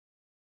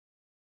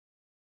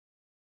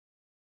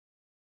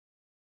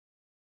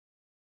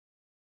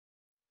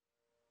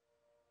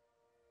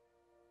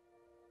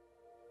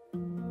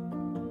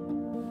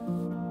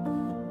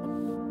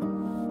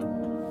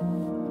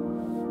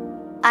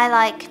I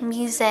like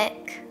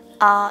music,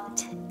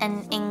 art,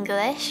 and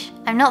English.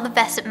 I'm not the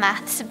best at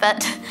maths,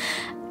 but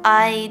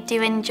I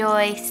do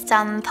enjoy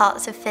some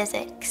parts of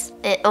physics.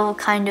 It all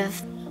kind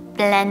of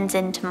blends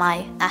into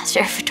my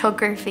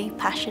astrophotography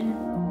passion.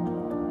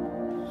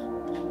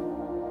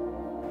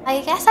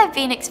 I guess I've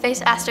been exposed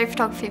to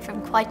astrophotography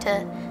from quite a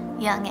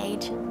young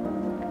age.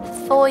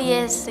 4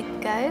 years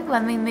ago,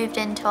 when we moved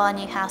into our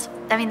new house,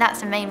 I mean,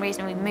 that's the main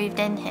reason we moved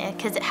in here,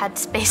 because it had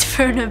space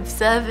for an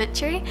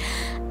observatory.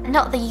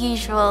 Not the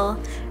usual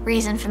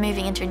reason for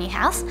moving into a new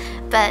house,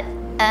 but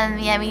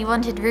yeah, we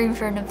wanted room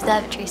for an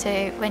observatory,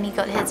 so when he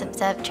got his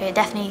observatory, I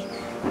definitely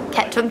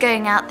kept on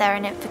going out there,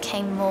 and it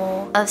became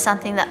more of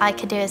something that I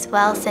could do as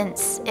well,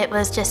 since it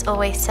was just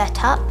always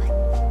set up.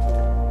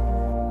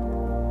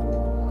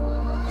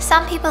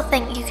 Some people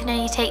think you can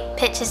only take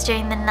pictures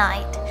during the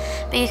night,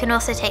 but you can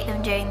also take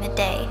them during the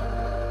day.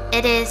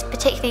 It is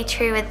particularly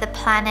true with the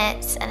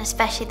planets, and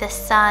especially the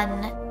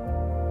sun.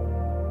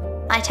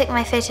 I took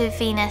my photo of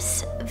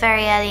Venus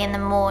very early in the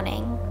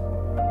morning.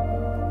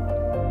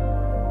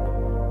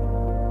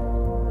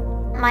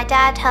 My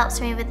dad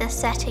helps me with the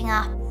setting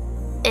up.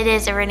 It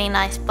is a really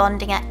nice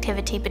bonding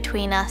activity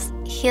between us.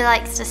 He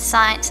likes the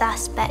science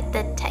aspect,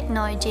 the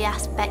technology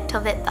aspect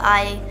of it, but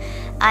I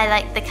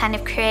like the kind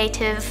of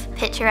creative,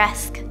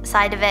 picturesque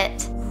side of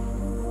it.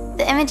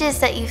 The images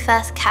that you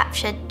first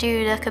captured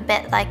do look a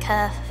bit like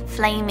a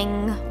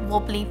flaming,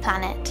 wobbly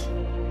planet.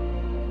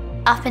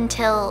 Up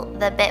until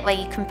the bit where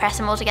you compress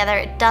them all together,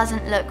 it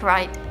doesn't look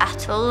right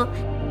at all.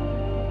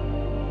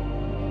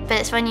 But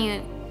it's when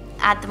you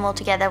add them all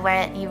together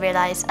where you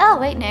realise, oh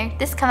wait, no,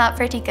 this come out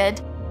pretty good.